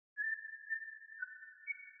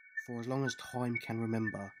For as long as time can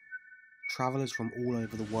remember, travellers from all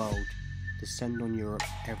over the world descend on Europe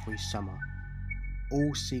every summer,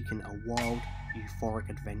 all seeking a wild, euphoric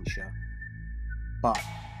adventure. But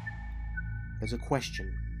there's a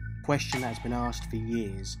question that has been asked for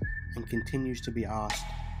years and continues to be asked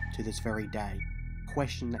to this very day, a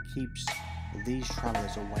question that keeps these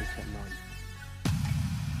travellers awake at night.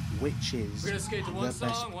 Which is we're gonna skate to the one best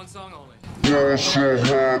song only. Guess who's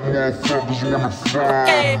back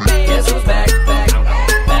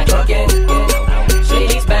again?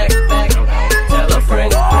 She's back. Tell a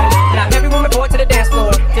friend. Now everyone report to the dance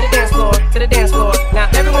floor, Now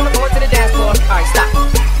everyone report to the dance floor. Alright, stop.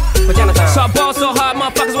 Pajama time. So I ball so hard,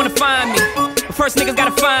 motherfuckers wanna find me. But first niggas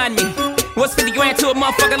gotta find me. What's 50 grand to a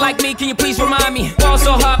motherfucker like me? Can you please remind me? Ball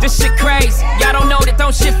so hard, this shit crazy. Y'all don't know that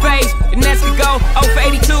don't shit phase. And that's could go 0 for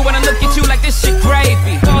 82 when I look at you like this shit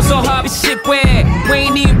gravy. Ball so hard, this shit weird. We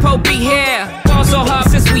ain't even po be here. Ball so hard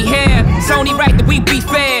since we here. It's only right that we be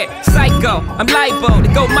fair. Psycho, I'm libo to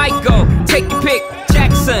go Michael. Take your pick.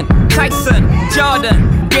 Jackson, Tyson,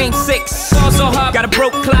 Jordan, game 6. Ball so hard, got a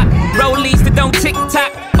broke clock. Rollies that don't tick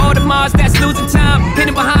tock. All the Mars that's losing time,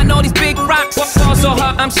 hidden behind all these big rocks. Ball so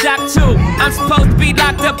hard, I'm shocked too. I'm supposed to be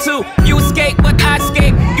locked up too. You escape, but I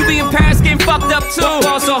escape. You be in Paris getting fucked up too.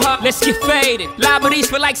 Ball so hard, let's get faded. Liberties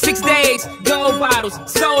for like 6 days. Gold bottles,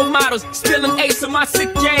 soul models, spilling ace on my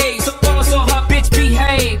sick days. So ball so hard, bitch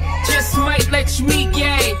behave. Just might let you meet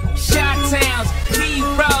gay. Shot towns,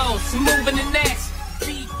 heroes, moving the next.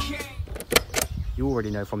 You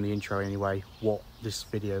already know from the intro anyway what this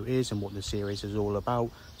video is and what the series is all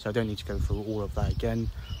about, so I don't need to go through all of that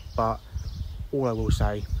again. But all I will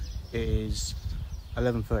say is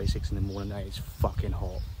 11:36 in the morning and it's fucking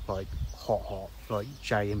hot, like hot, like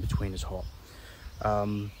J in between is hot.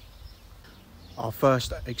 Our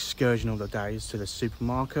first excursion of the day is to the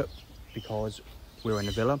supermarket because we're in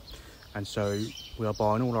a villa, and so we are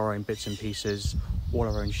buying all our own bits and pieces, all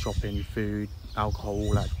our own shopping, food, alcohol,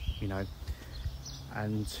 all that, you know.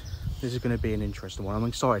 And this is going to be an interesting one. I'm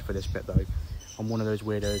excited for this bit though. I'm one of those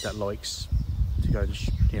weirdos that likes to go to,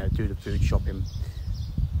 do the food shopping.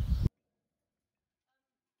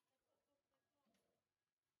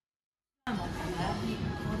 How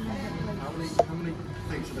many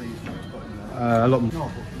things are these put in there? A lot more. No,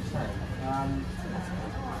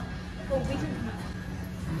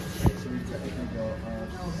 so we've technically got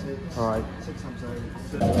All right. 6 times 8.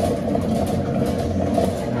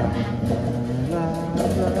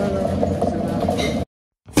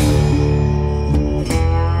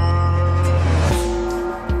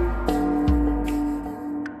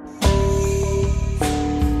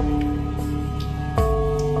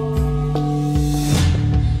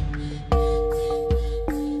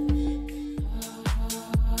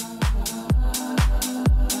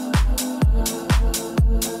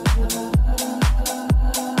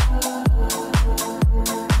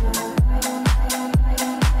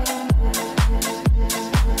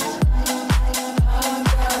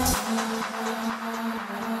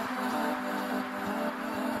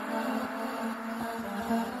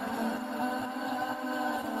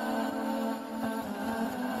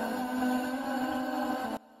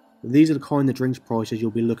 These are the kind of drinks prices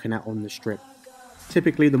you'll be looking at on the strip.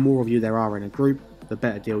 Typically, the more of you there are in a group, the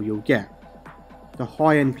better deal you'll get. The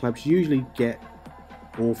high-end clubs usually get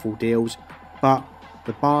awful deals, but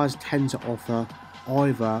the bars tend to offer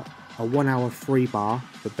either a 1 hour free bar,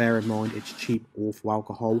 but bear in mind it's cheap, awful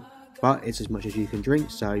alcohol, but it's as much as you can drink,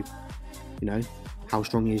 so, you know, how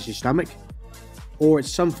strong is your stomach? Or it's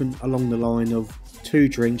something along the line of 2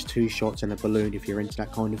 drinks, 2 shots and a balloon if you're into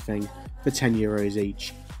that kind of thing, for €10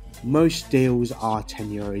 each. Most deals are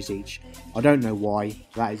 €10 each. I don't know why,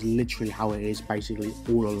 that is literally how it is basically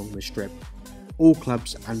all along the strip. All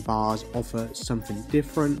clubs and bars offer something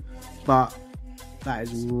different, but that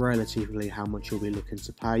is relatively how much you'll be looking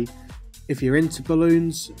to pay. If you're into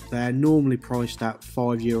balloons, they're normally priced at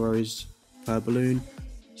 €5 per balloon.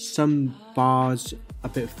 Some bars a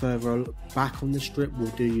bit further back on the strip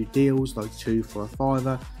will do you deals like 2 for a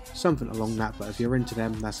 £5, something along that, but if you're into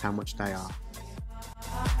them, that's how much they are.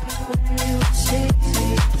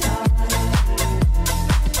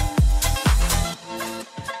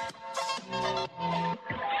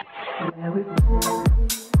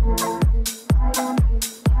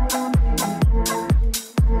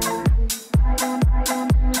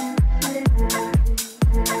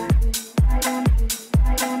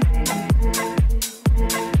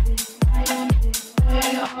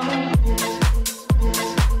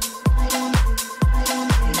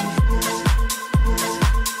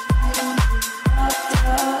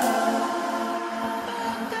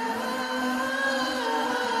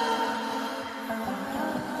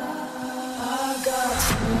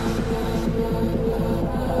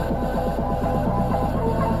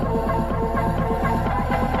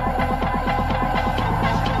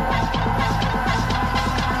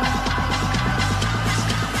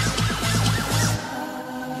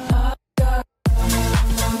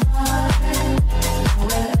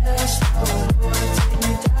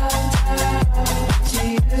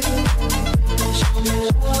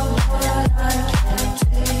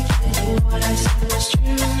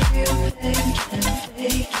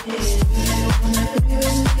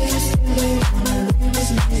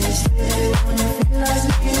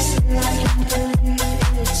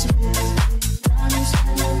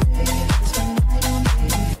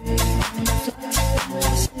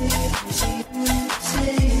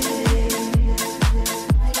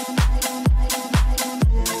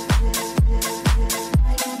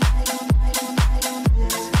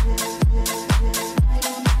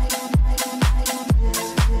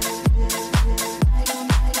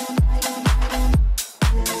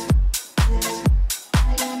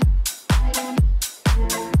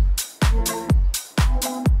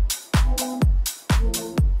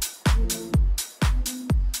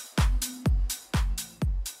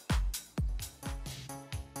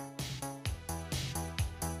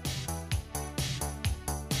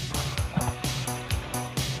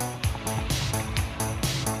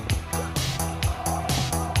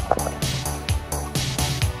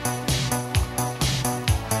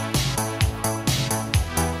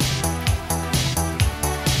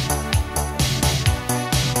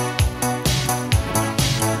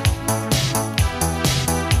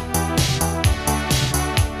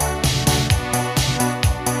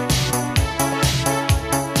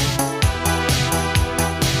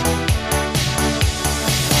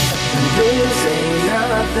 This ain't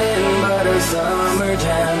nothing but a summer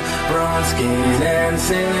jam. Bronze skin and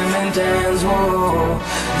cinnamon tans. Whoa,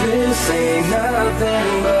 this ain't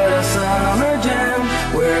nothing but a summer jam.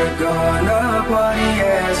 We're gonna party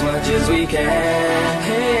as much as we can.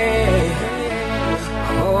 Hey,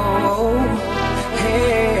 oh,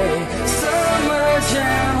 hey, summer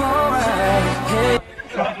jam, alright. Hey.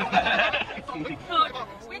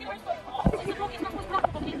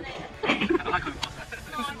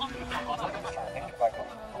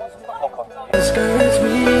 Skirts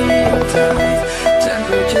real tight,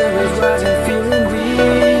 temperature is rising, feeling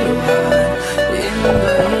real high in the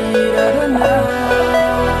heat of the night.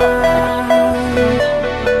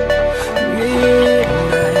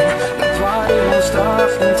 Midnight, the party won't stop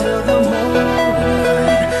until the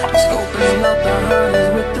moonlight. Just open up the honey's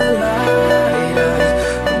with the light eyes.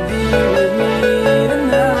 Be with me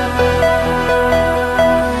tonight.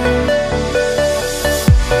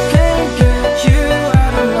 Can't get you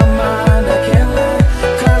out of my mind, I can't lie,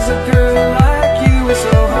 'cause a girl like you is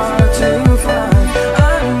so hard to find.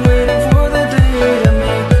 I'm waiting for the day to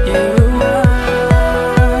make you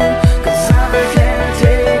mine, 'cause I can't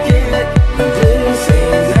take it. This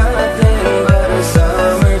ain't nothing but a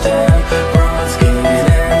summer jam. Bronze skin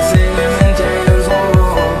and cinnamon tans.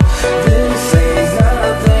 Whoa, this ain't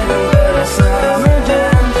nothing but a summer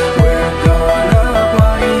jam. We're gonna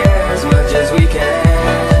party as much as we can.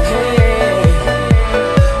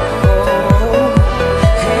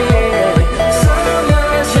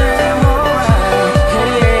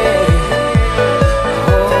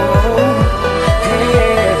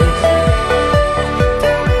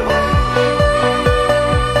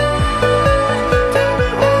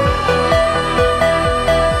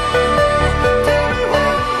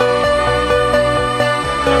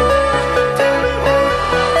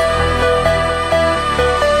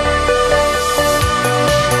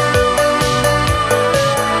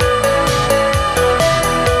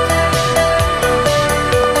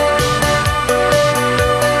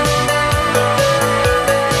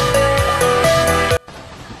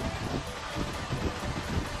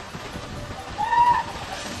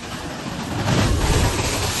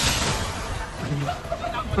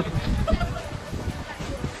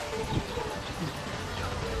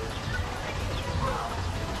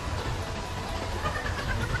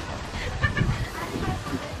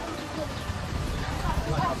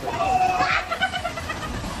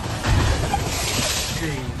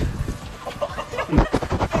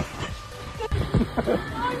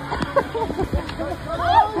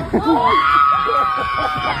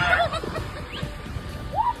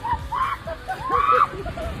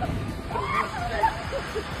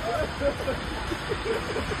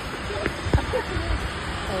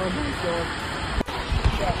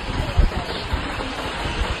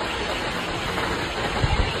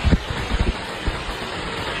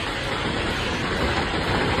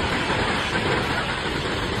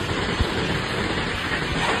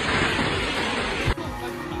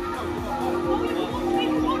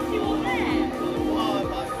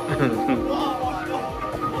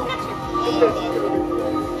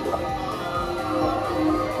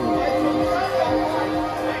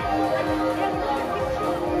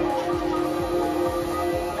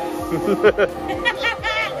 I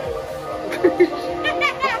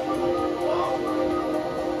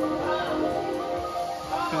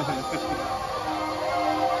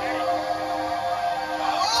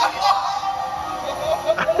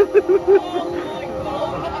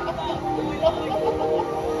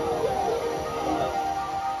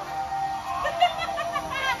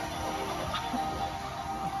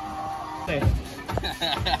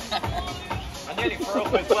nearly threw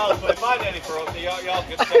up as well, so if I nearly threw up, y'all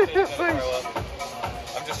get something to throw up.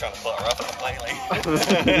 I'm just trying to butter up completely.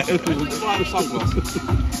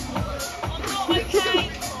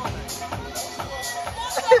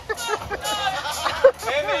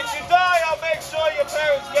 Emmy, if you die, I'll make sure your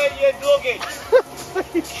parents get your luggage.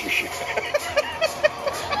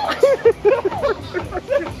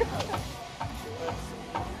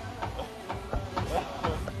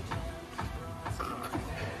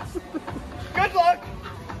 Good luck!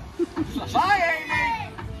 Bye, Amy!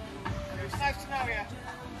 It's nice to know you.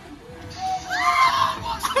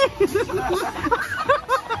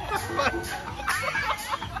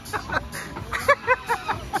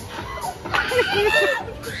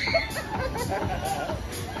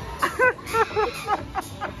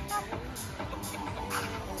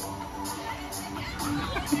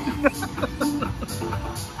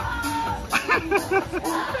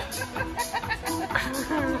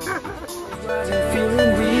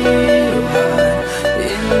 Feeling real high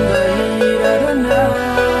in the heat of the night.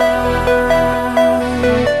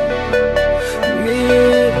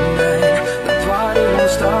 Midnight, the party won't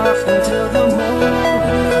stop until the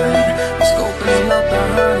morning. Scoping out the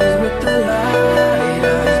hunters with the light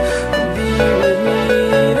eyes. Be with me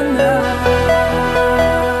tonight.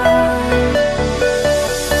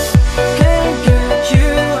 Can't get you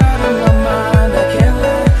out of my mind, I can't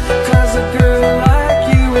lie. 'Cause a girl like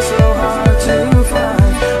you is so hard to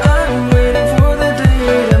find. I'm waiting for the day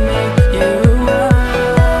to make you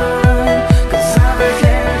mine. 'Cause I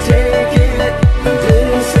can't take it.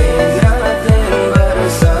 This ain't nothing but a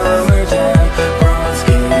summer jam. Bronze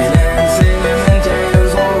skin and cinnamon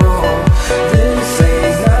tales. Oh, this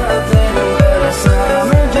ain't nothing but a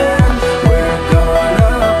summer jam. We're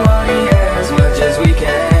gonna party as much as we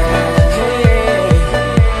can.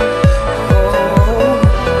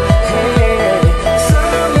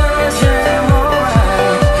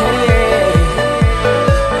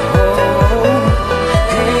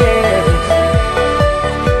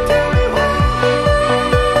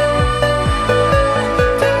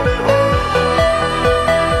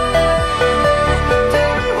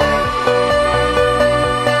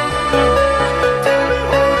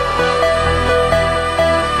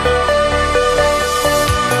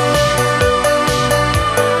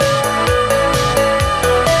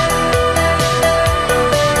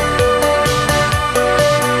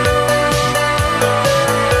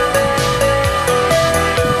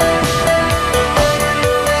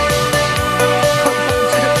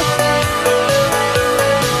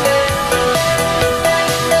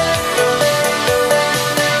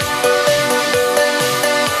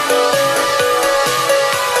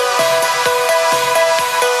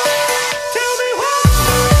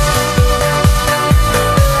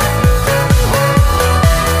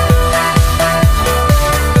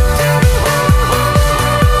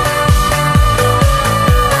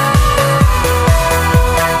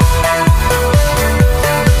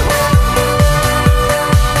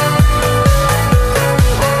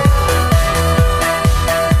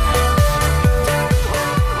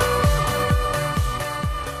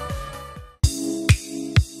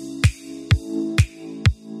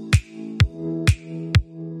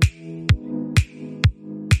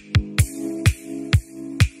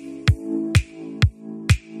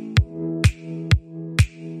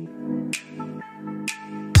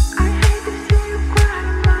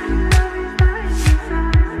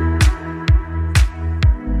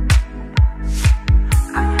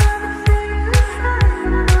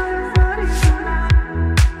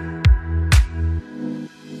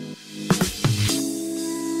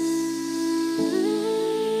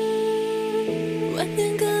 When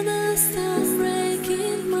you're gonna stop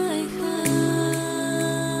breaking my heart,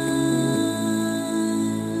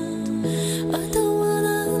 I don't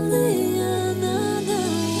wanna be another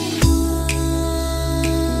one.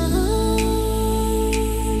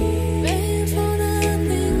 Paying for the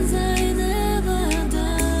things I never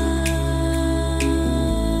done.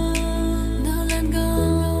 Don't let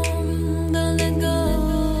go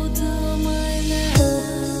to my love.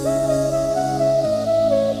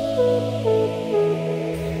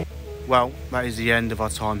 Well, that is the end of our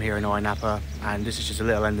time here in Ayia Napa, and this is just a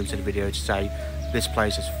little ending to the video to say this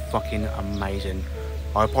place is fucking amazing.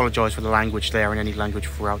 I apologise for the language there and any language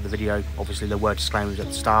throughout the video. Obviously there were disclaimers at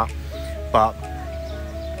the start, but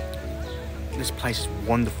this place is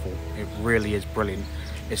wonderful. It really is brilliant.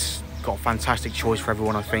 It's got a fantastic choice for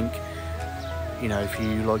everyone, I think. You know, if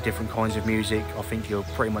you like different kinds of music, I think you're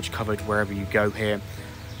pretty much covered wherever you go here.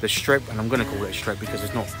 The strip, and I'm going to call it a strip because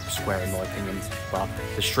it's not square in my opinion, but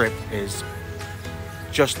the strip is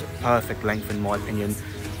just perfect length in my opinion.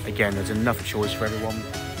 Again, there's enough choice for everyone.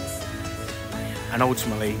 And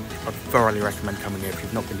ultimately, I'd thoroughly recommend coming here if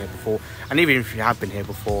you've not been here before. And even if you have been here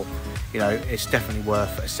before, you know, it's definitely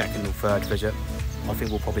worth a second or third visit. I think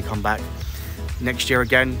we'll probably come back next year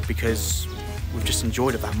again because we've just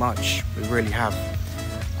enjoyed it that much. We really have.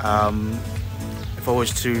 If I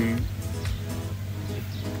was to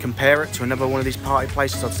compare it to another one of these party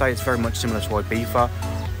places, I'd say it's very much similar to Ibiza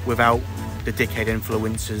without the dickhead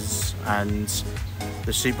influences and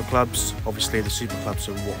the super clubs. Obviously the super clubs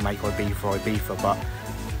are what make Ibiza, but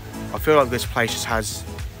I feel like this place just has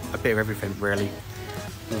a bit of everything really.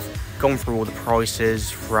 We've gone through all the prices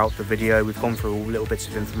throughout the video, we've gone through all little bits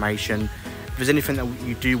of information. If there's anything that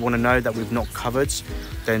you do want to know that we've not covered,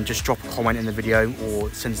 then just drop a comment in the video or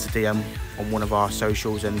send us a DM on one of our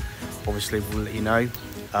socials, and obviously we'll let you know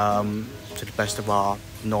to the best of our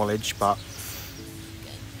knowledge. But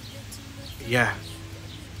yeah,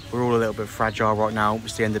 we're all a little bit fragile right now.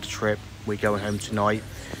 It's the end of the trip, we're going home tonight,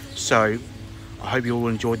 so I hope you all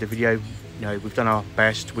enjoyed the video. You know, we've done our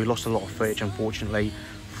best. We lost a lot of footage unfortunately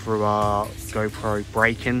through our GoPro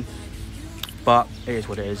breaking, but it is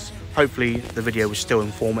what it is. Hopefully the video was still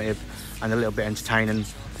informative and a little bit entertaining,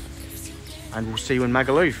 and we'll see you in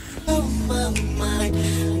Magaluf.